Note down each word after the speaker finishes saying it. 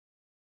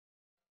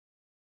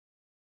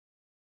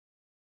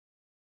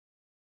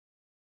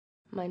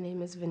My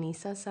name is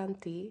Venissa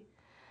Santi,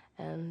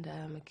 and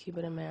I'm a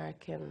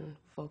Cuban-American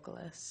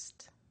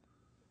vocalist.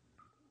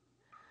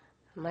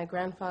 My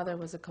grandfather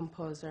was a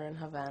composer in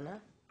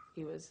Havana.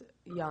 He was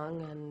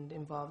young and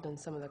involved in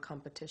some of the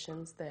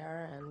competitions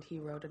there, and he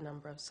wrote a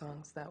number of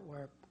songs that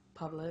were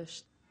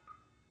published.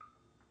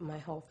 My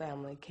whole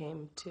family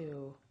came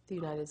to the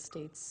United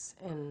States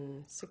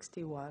in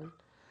 '61,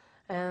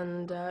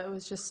 and it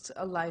was just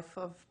a life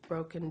of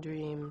broken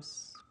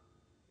dreams.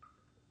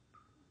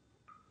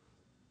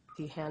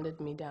 He handed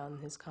me down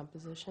his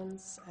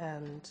compositions,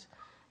 and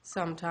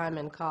sometime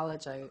in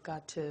college I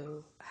got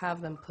to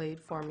have them played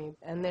for me,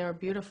 and they were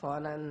beautiful.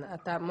 And then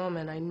at that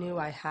moment I knew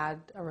I had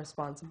a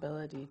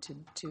responsibility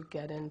to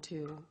get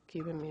into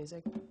Cuban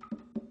music.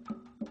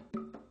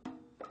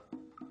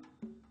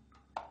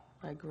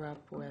 I grew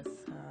up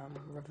with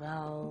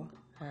Ravel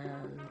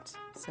and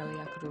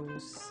Celia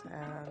Cruz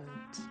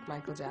and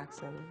Michael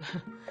Jackson.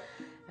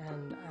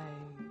 And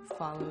I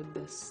followed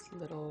this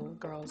little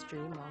girl's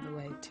dream all the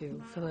way to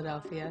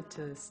Philadelphia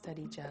to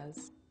study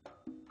jazz.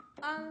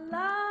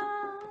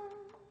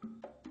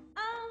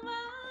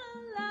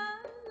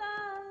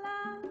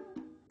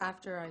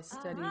 After I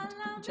studied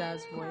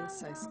jazz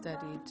voice, I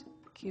studied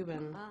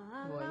Cuban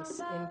voice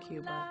in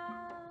Cuba,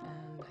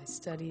 and I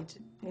studied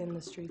in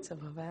the streets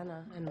of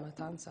Havana and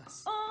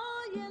Matanzas.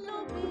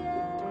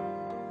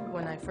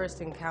 When I first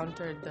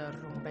encountered the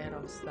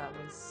rumberos, that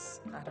was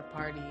at a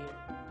party.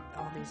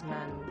 All these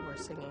men were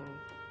singing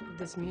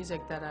this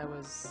music that I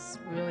was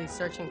really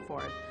searching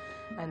for,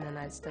 and then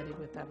I studied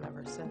with them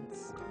ever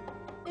since.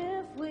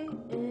 If we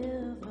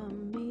ever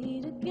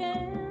meet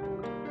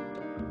again,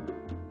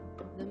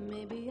 then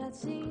maybe I'd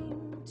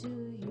sing to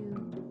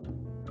you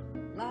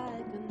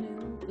like a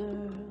new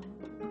girl.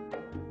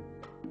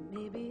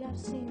 Maybe I've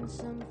seen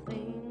some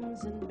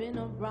things and been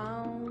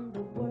around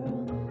the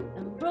world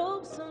and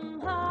broke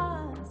some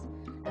hearts,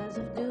 as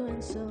if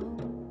doing so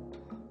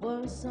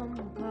were some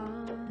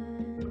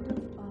kind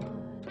of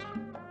art.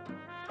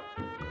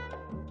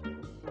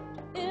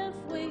 If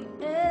we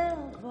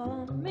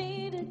ever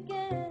meet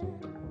again,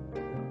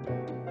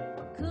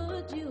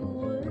 would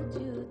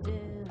you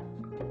dare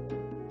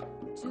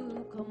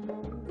to come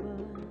over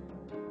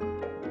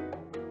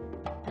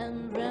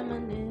and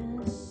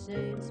reminisce?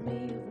 Saves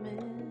me you've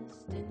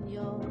missed in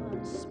your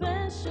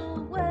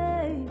special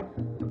way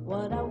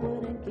what I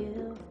wouldn't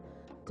give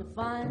to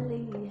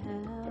finally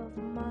have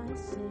my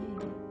say.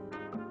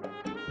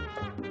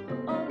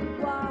 Oh,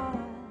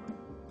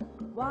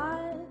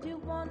 why do you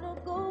wanna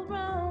go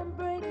round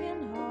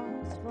breaking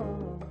hearts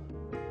for?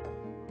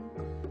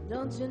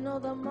 Don't you know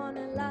the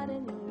morning light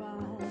in your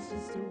eyes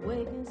just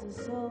awakens the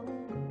soul?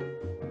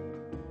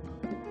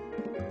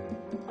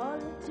 All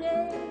it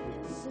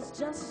takes is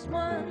just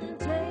one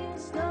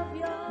taste of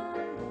your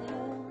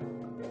love,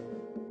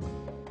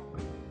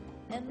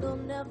 and they'll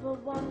never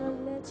wanna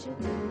let you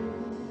go.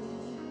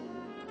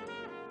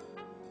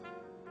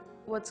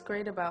 What's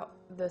great about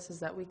this is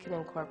that we can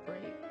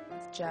incorporate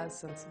jazz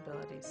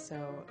sensibilities.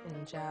 So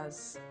in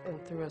jazz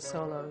and through a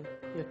solo,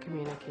 you're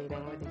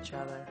communicating with each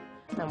other,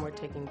 and we're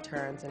taking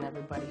turns, and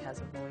everybody has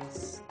a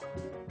voice.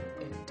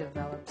 It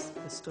develops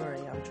the story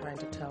I'm trying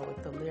to tell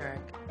with the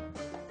lyric.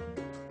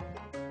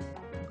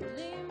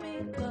 Leave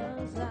me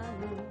 'cause I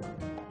know,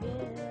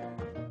 yeah,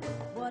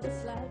 what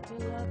it's like to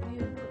love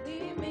you.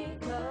 Leave me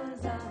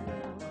 'cause I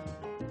know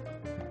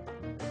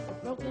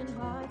broken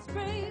hearts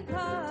break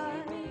hearts.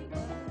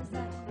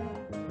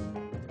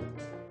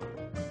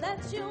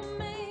 That you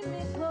made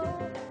me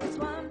cold. That's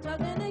why I'm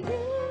talking to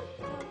you.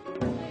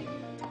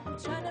 I'm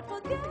trying to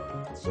forget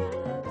you.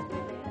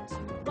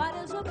 Why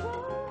does a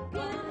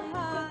broken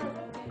heart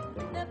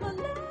never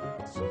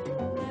let you?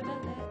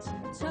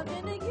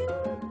 Talking to you,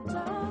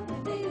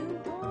 talking to you,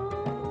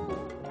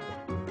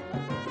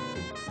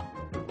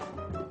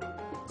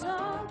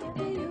 talking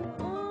to you.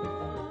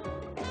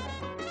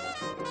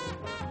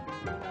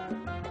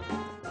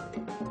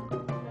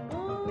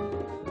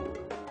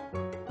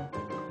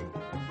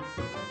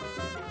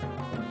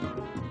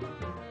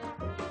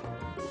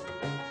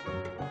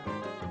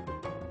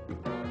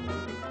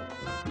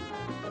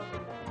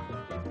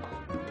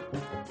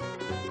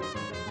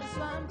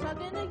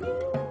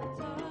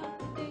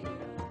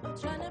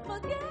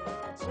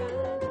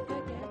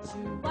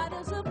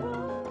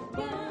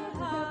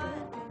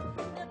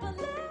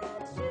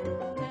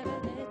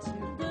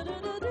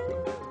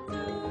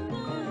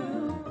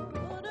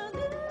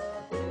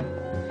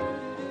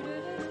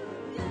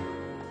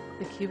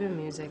 The Cuban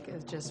music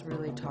just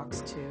really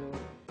talks to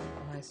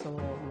my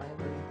soul, my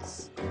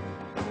roots.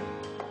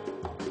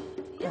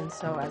 And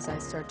so as I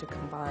start to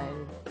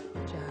combine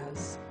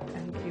jazz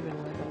and Cuban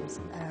rhythms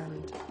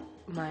and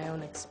my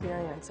own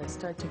experience, I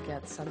start to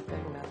get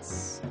something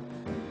that's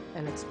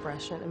an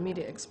expression,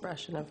 immediate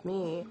expression of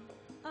me.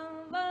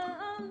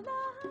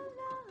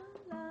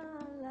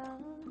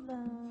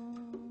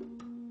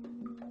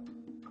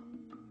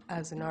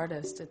 As an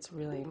artist, it's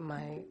really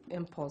my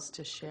impulse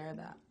to share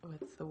that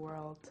with the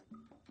world.